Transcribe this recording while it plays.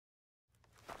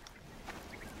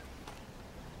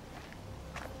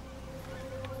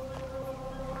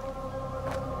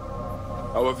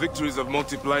Our victories have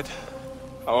multiplied,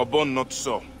 our bond not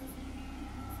so.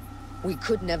 We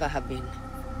could never have been.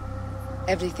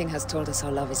 Everything has told us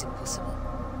our love is impossible.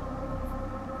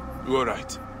 You are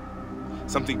right.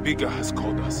 Something bigger has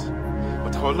called us.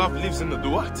 But our love lives in the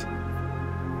Duat.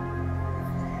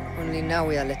 Only now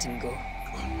we are letting go.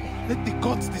 Let the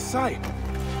gods decide.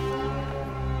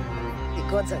 The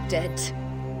gods are dead.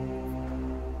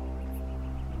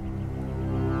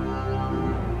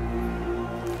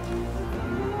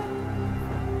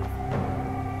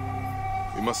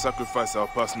 We must sacrifice our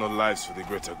personal lives for the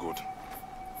greater good.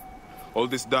 All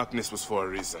this darkness was for a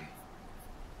reason.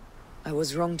 I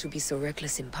was wrong to be so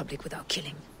reckless in public without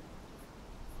killing.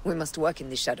 We must work in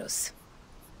the shadows.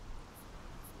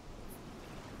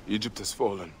 Egypt has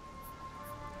fallen.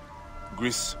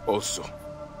 Greece also.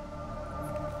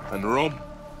 And Rome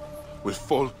will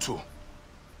fall too.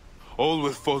 All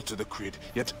will fall to the creed,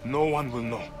 yet no one will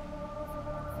know.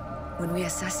 When we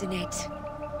assassinate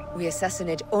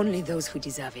only those who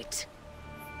deserve it.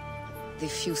 The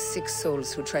few sick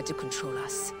souls who try to control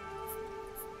us.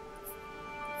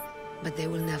 But they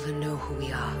will never know who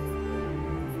we are.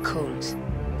 Cold,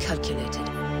 calculated,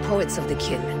 poets of the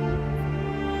kill.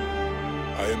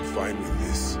 I am fine with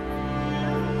this.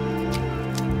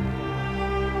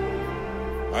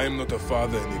 I am not a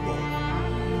father anymore.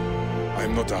 I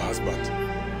am not a husband.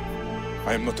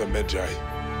 I am not a Magi.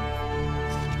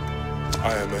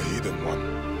 I am a hidden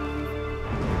one.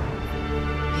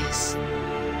 Yes.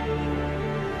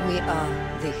 We are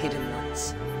the hidden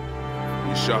ones.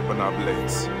 We sharpen our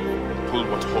blades and pull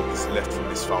what hope is left from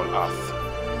this foul earth.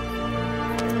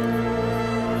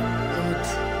 Good.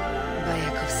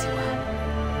 Bayek of Siwa.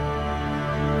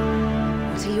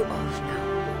 What are you of now?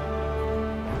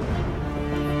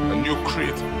 A new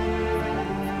creed.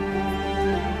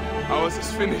 Ours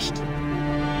is finished.